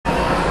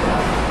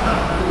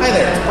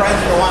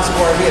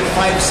RV at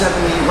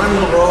 570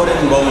 Rundle Road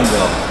in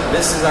Bowmanville.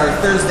 This is our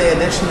Thursday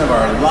edition of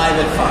our Live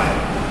at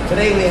 5.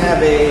 Today we have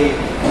a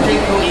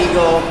Jayco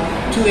Eagle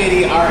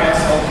 280 RS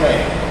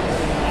OK.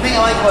 The thing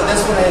I like about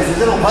this one is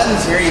these little buttons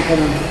here you can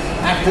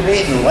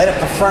activate and light up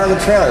the front of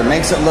the trailer. It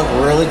makes it look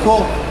really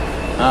cool.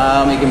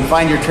 You can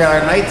find your trailer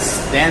at night,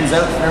 stands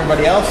out from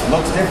everybody else,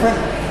 looks different.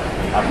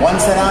 Have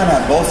one set on,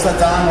 have both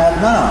sets on, have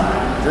none on.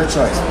 It's your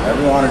choice, whatever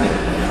you want to do.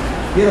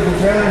 Beautiful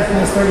trailer,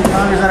 this 30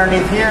 pounders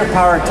underneath here,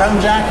 power tongue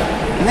jack.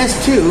 And this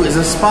too is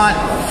a spot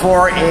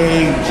for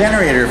a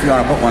generator if you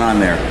want to put one on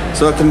there.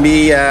 So it can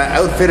be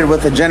outfitted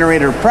with a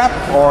generator prep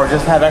or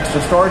just have extra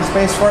storage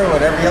space for it,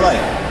 whatever you like.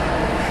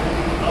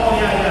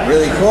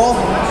 Really cool.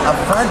 Up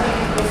front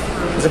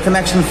is a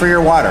connection for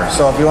your water.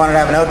 So if you wanted to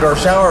have an outdoor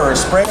shower or a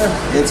sprayer,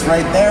 it's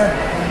right there.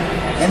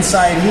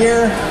 Inside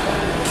here,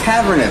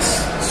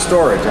 cavernous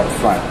storage up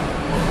front.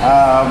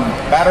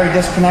 Battery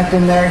disconnect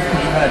in there,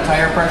 even a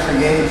tire pressure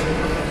gauge.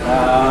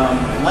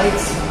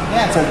 Lights.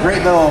 Yeah, it's a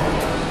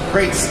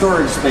great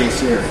storage space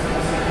here.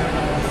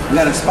 You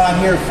got a spot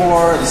here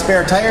for the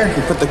spare tire.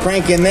 You put the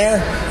crank in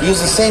there.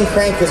 Use the same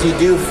crank as you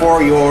do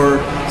for your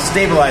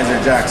stabilizer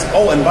jacks.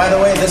 Oh, and by the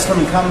way, this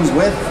one comes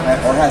with,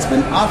 or has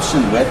been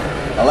optioned with,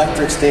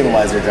 electric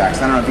stabilizer jacks.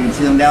 I don't know if you can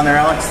see them down there,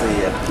 Alex,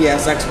 the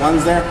PSX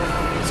ones there.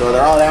 So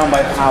they're all down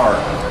by power.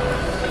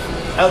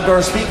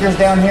 Outdoor speakers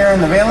down here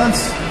in the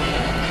valence.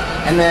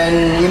 And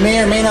then you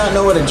may or may not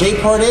know what a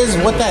J-port is.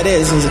 What that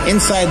is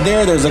inside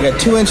there's like a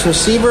 2-inch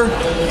receiver,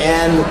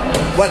 and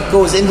what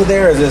goes into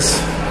there is this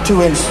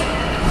 2-inch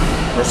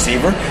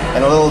receiver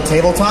and a little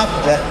tabletop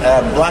that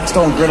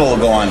Blackstone griddle will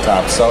go on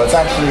top. So it's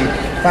actually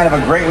kind of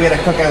a great way to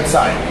cook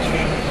outside.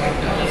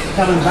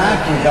 Coming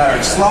back, we've got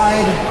our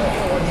slide,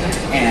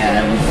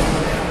 and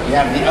we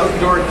have the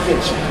outdoor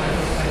kitchen.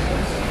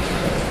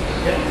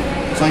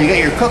 So you got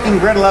your cooking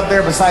griddle up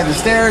there beside the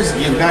stairs.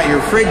 You've got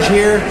your fridge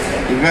here.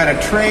 You've got a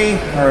tray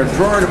or a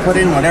drawer to put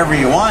in whatever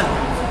you want.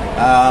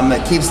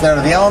 That keeps it out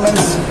of the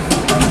elements.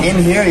 In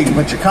here, you can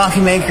put your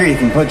coffee maker, you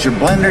can put your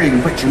blender, you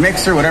can put your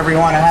mixer, whatever you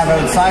want to have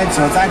outside.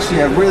 So it's actually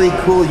a really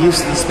cool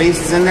use of the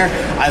spaces in there.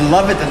 I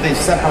love it that they've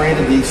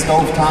separated the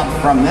stovetop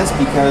from this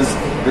because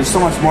there's so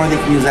much more they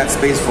can use that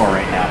space for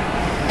right now.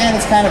 And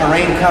it's kind of a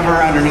rain cover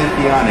underneath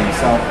the awning,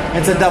 so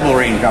it's a double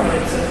rain cover.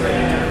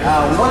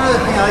 One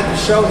other thing I like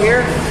to show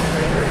here,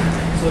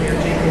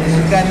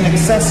 you've got an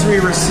accessory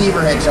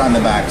receiver hitch on the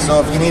back.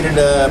 So if you needed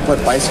to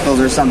put bicycles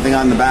or something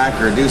on the back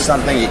or do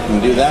something, you can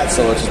do that,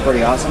 so which is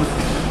pretty awesome.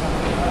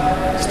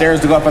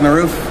 Stairs to go up on the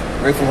roof.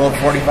 Roof will hold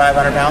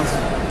 4,500 pounds.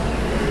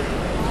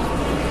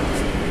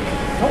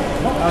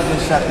 I'll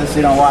just shut this so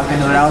you don't walk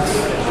into it, Alex.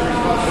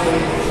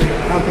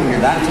 I don't think you're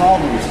that tall,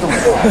 but you're still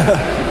tall.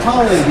 You're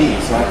taller than me,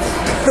 so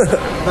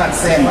that's not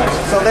saying much.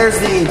 So there's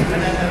the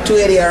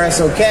 280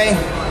 RS OK.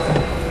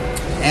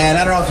 And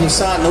I don't know if you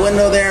saw it in the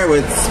window there,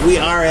 we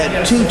are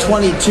at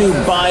 222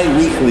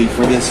 bi-weekly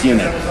for this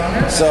unit.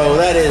 So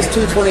that is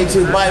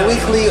 222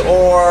 bi-weekly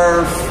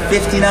or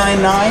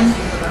 59.9.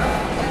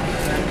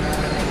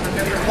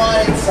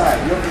 Fly inside.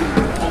 You'll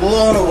be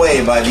blown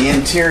away by the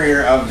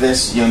interior of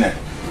this unit.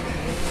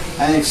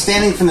 I think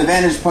standing from the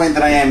vantage point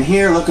that I am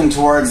here, looking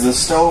towards the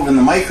stove and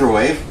the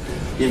microwave,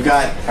 you've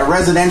got a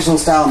residential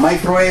style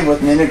microwave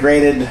with an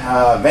integrated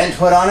vent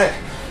hood on it.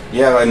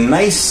 You have a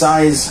nice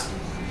size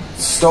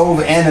stove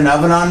and an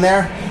oven on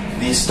there.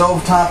 The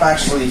stovetop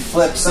actually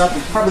flips up.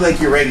 It's probably like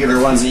your regular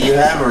ones that you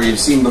have or you've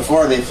seen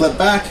before. They flip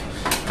back.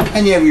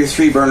 And you have your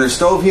 3-burner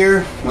stove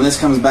here. When this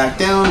comes back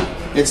down,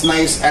 it's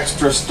nice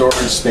extra storage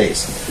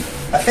space.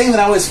 A thing that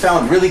I always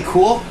found really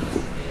cool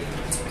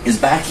is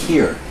back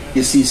here.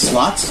 You see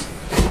slots,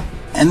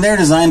 and they're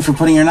designed for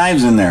putting your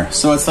knives in there.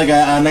 So it's like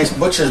a nice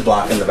butcher's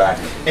block in the back.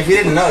 If you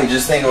didn't know, you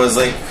just think it was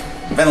like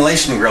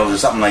ventilation grills or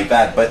something like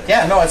that. But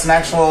yeah, no, it's an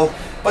actual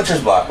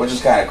butcher's block, which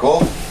is kind of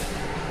cool.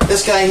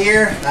 This guy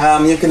here,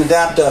 you can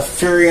adapt a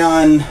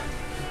Furrion.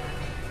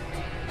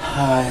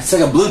 It's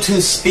like a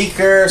Bluetooth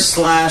speaker /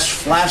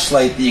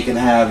 flashlight that you can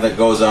have that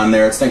goes on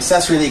there. It's an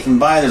accessory that you can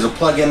buy. There's a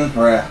plug-in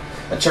or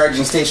a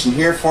charging station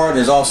here for it.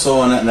 There's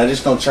also an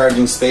additional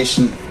charging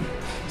station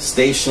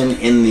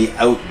in the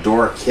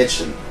outdoor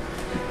kitchen.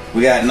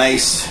 We got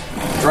nice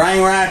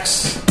drying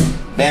racks,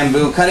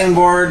 bamboo cutting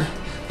board.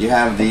 You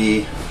have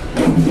the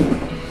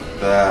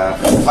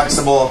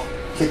flexible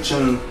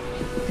kitchen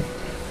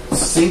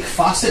sink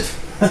faucet.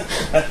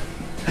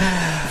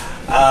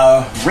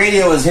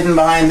 Radio is hidden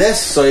behind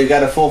this, so you've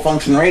got a full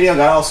function radio,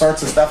 got all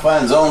sorts of stuff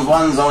on it, zone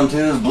 1, zone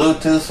 2s,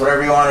 Bluetooth,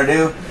 whatever you want to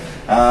do.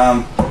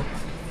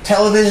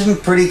 Television,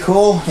 pretty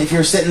cool. If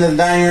you're sitting at the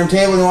dining room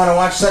table and you want to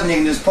watch something, you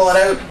can just pull it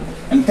out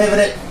and pivot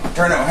it,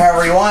 turn it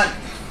however you want.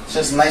 It's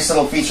just a nice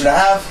little feature to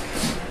have.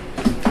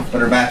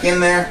 Put her back in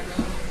there.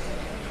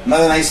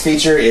 Another nice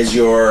feature is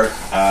your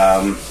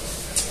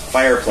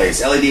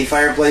fireplace, LED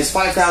fireplace,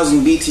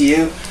 5,000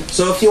 BTU.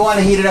 So if you want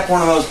to heat it up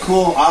one of those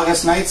cool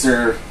August nights,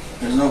 or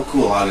there's no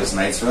cool August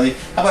nights really,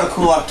 how about a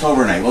cool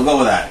October night? We'll go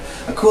with that.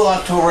 A cool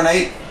October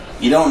night,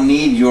 you don't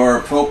need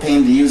your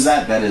propane to use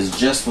that. That is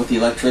just with the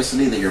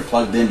electricity that you're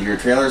plugged into your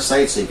trailer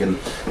site, so you can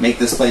make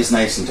this place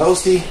nice and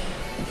toasty.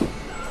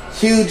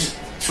 Huge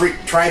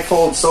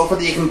tri-fold sofa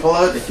that you can pull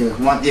out if you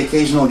want the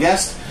occasional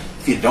guest.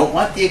 If you don't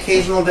want the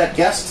occasional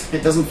guest,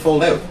 it doesn't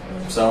fold out.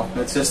 So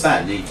it's just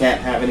that. You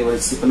can't have anybody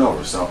sleeping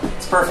over, so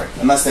it's perfect.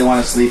 Unless they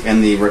want to sleep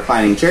in the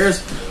reclining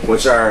chairs,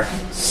 which are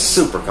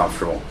super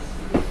comfortable.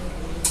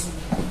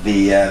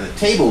 The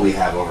table we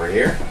have over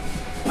here,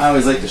 I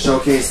always like to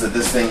showcase that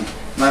this thing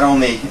not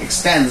only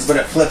extends, but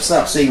it flips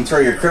up, so you can throw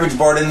your cribbage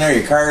board in there,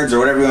 your cards, or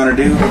whatever you want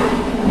to do.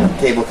 The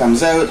table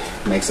comes out,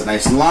 makes it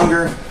nice and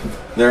longer.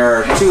 There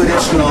are 2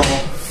 additional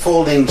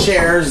folding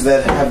chairs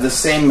that have the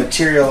same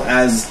material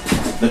as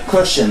the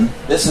cushion.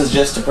 This is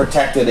just to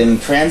protect it in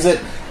transit.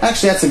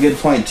 Actually, that's a good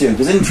point too,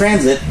 because in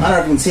transit, I don't know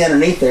if you can see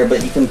underneath there,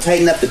 but you can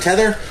tighten up the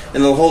tether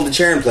and it'll hold the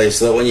chair in place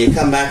so that when you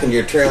come back into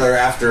your trailer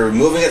after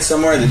moving it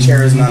somewhere, the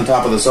chair isn't on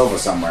top of the sofa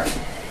somewhere.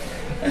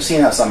 I've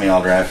seen how some of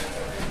y'all drive.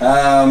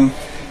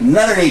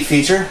 Another neat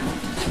feature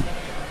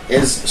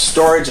is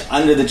storage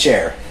under the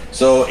chair.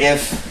 So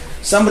if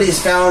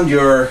somebody's found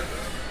your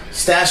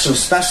stash of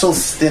special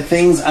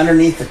things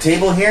underneath the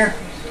table here,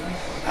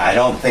 I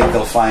don't think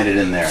they'll find it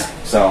in there.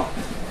 So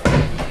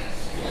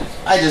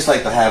I just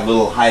like to have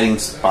little hiding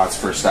spots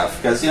for stuff,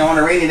 because, you know, on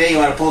a rainy day you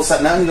want to pull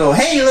something out and go,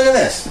 hey, look at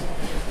this.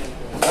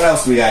 What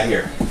else do we got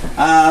here?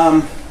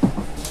 A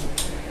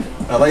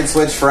light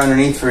switch for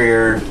underneath for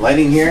your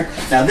lighting here.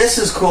 Now this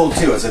is cool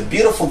too. It's a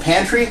beautiful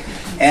pantry,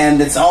 and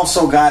it's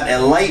also got a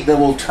light that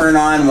will turn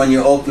on when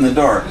you open the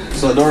door.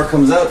 So the door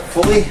comes out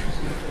fully.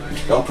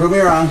 Don't prove me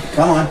wrong.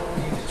 Come on.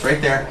 It's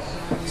right there.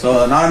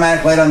 So an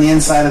automatic light on the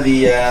inside of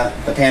the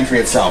pantry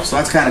itself. So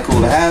that's kind of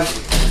cool to have.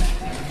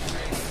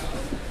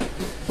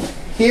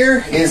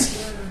 Here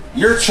is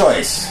your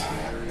choice.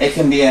 It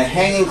can be a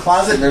hanging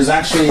closet. There's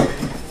actually,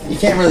 you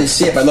can't really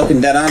see it by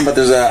looking dead on, but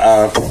there's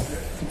a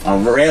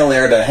rail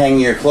there to hang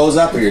your clothes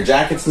up or your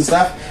jackets and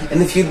stuff.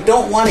 And if you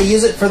don't want to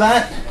use it for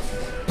that,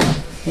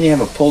 you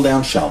have a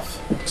pull-down shelf.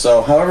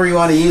 So however you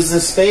want to use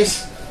this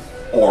space,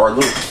 or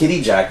little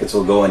kitty jackets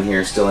will go in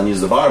here still and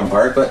use the bottom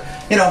part, but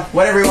you know,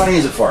 whatever you want to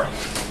use it for.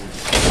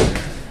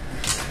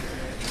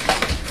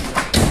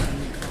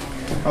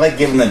 I like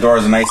giving the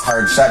doors a nice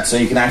hard shut so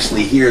you can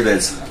actually hear that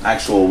it's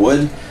actual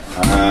wood,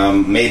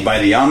 made by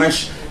the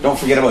Amish. Don't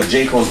forget about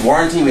Jayco's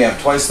warranty. We have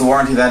twice the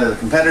warranty that of the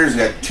competitors. We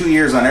got 2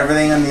 years on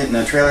everything in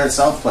the trailer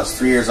itself, plus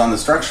 3 years on the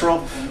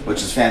structural,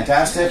 which is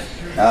fantastic.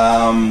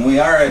 We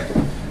are at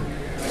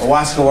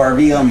Owasco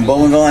RV in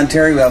Bowmanville,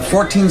 Ontario. We have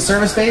 14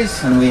 service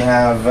bays, and we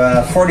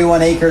have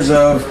 41 acres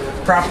of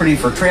property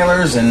for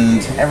trailers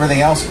and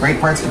everything else.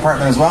 Great parts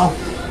department as well.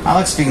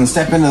 Alex, if you can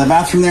step into the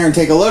bathroom there and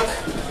take a look.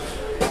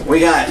 We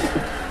got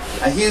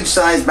a huge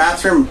size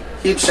bathroom,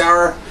 huge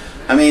shower.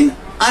 I mean,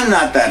 I'm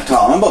not that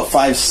tall. I'm about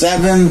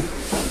 5'7",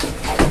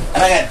 and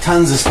I got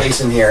tons of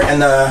space in here.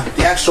 And the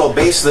actual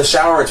base of the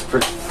shower,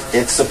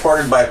 it's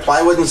supported by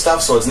plywood and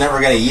stuff, so it's never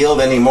going to yield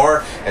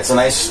anymore. It's a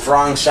nice,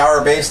 strong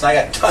shower base, and I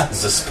got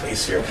tons of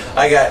space here.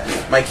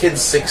 My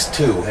kid's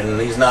 6'2", and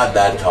he's not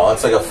that tall.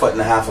 It's like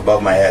 1.5 feet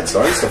above my head,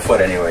 so at least a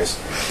foot anyways.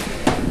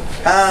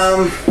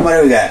 What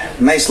do we got?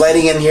 Nice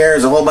lighting in here.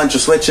 There's a whole bunch of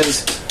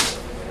switches.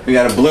 We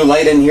got a blue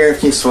light in here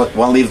if you want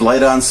to leave the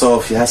light on, so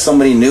if you have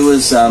somebody new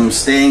is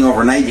staying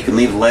overnight, you can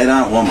leave the light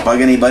on. It won't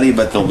bug anybody,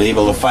 but they'll be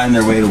able to find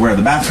their way to where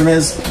the bathroom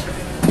is.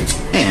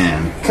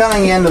 And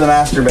coming into the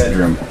master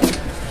bedroom,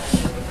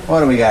 what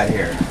do we got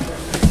here?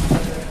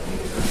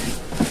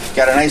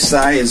 Got a nice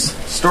size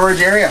storage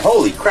area.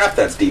 Holy crap,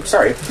 that's deep.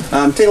 Sorry.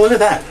 Take a look at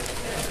that.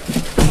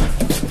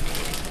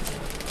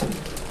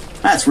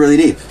 That's really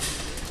deep.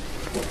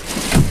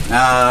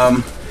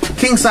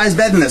 King size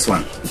bed in this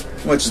one,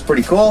 which is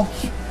pretty cool.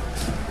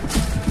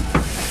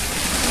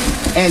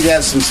 And you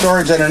have some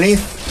storage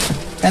underneath.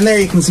 And there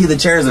you can see the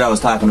chairs that I was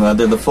talking about.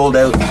 They're the fold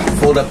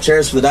up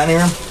chairs for the dining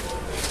room.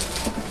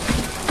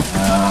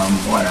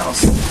 What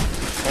else?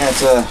 Yeah,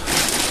 it's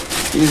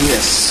usually a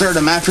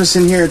Serta mattress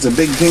in here. It's a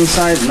big king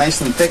size,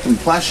 nice and thick and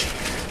plush.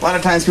 A lot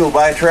of times people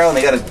buy a trailer and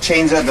they got to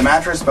change out the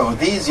mattress, but with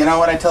these, you know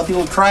what? I tell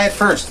people, try it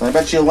first. I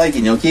bet you'll like it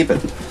and you'll keep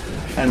it.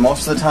 And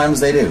most of the times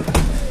they do,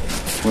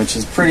 which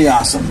is pretty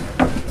awesome.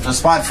 There's a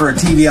spot for a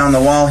TV on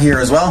the wall here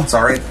as well. It's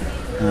all right.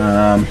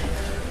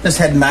 Just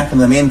heading back to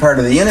the main part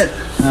of the unit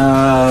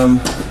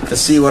to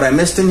see what I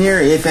missed in here,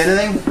 if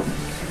anything.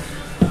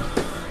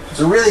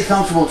 It's a really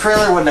comfortable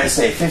trailer. What did I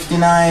say?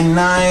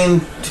 59.9,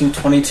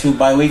 222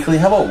 bi-weekly.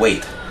 How about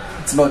weight?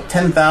 It's about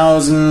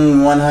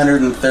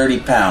 10,130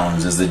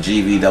 pounds is the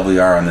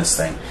GVWR on this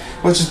thing,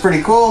 which is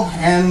pretty cool.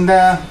 And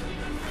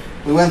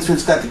we went through,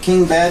 it's got the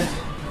king bed,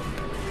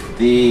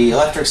 the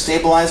electric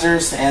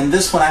stabilizers, and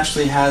this one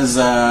actually has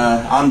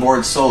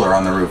onboard solar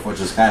on the roof,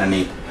 which is kind of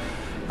neat.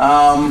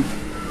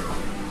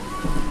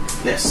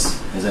 This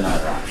is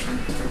another option.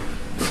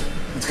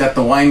 It's got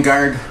the wine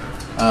guard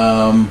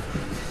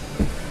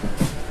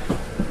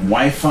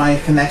Wi-Fi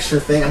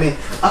connector thing. I mean,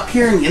 up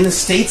here in the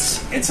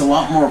States, it's a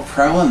lot more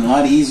prevalent, a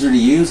lot easier to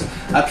use.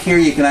 Up here,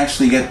 you can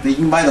actually you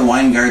can buy the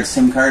WineGuard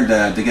SIM card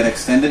to get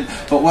extended.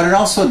 But what it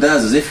also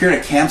does is if you're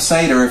at a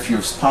campsite or if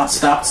you're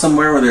stopped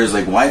somewhere where there's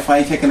like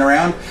Wi-Fi kicking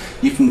around,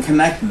 you can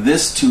connect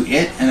this to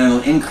it and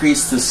it'll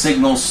increase the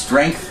signal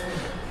strength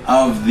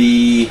of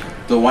the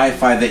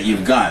Wi-Fi that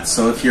you've got.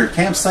 So if your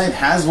campsite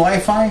has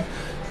Wi-Fi,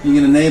 you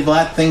can enable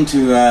that thing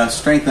to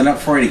strengthen up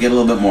for you to get a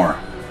little bit more,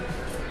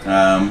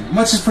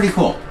 which is pretty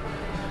cool.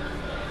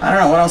 I don't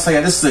know what else I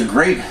got. This is a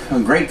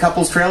great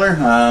couples trailer,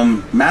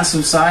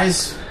 massive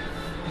size,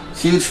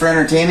 huge for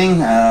entertaining.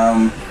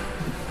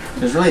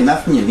 There's really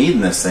nothing you need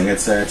in this thing.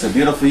 It's a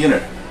beautiful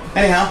unit.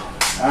 Anyhow,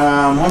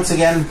 once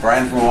again,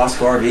 Brian from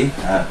Owasco RV.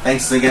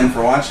 Thanks again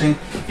for watching.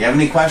 If you have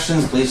any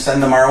questions, please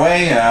send them our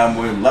way.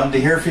 We'd love to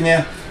hear from you.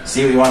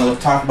 See what you want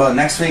to talk about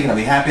next week, and I'll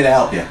be happy to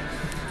help you.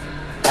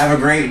 Have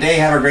a great day,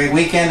 have a great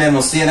weekend, and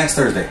we'll see you next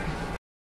Thursday.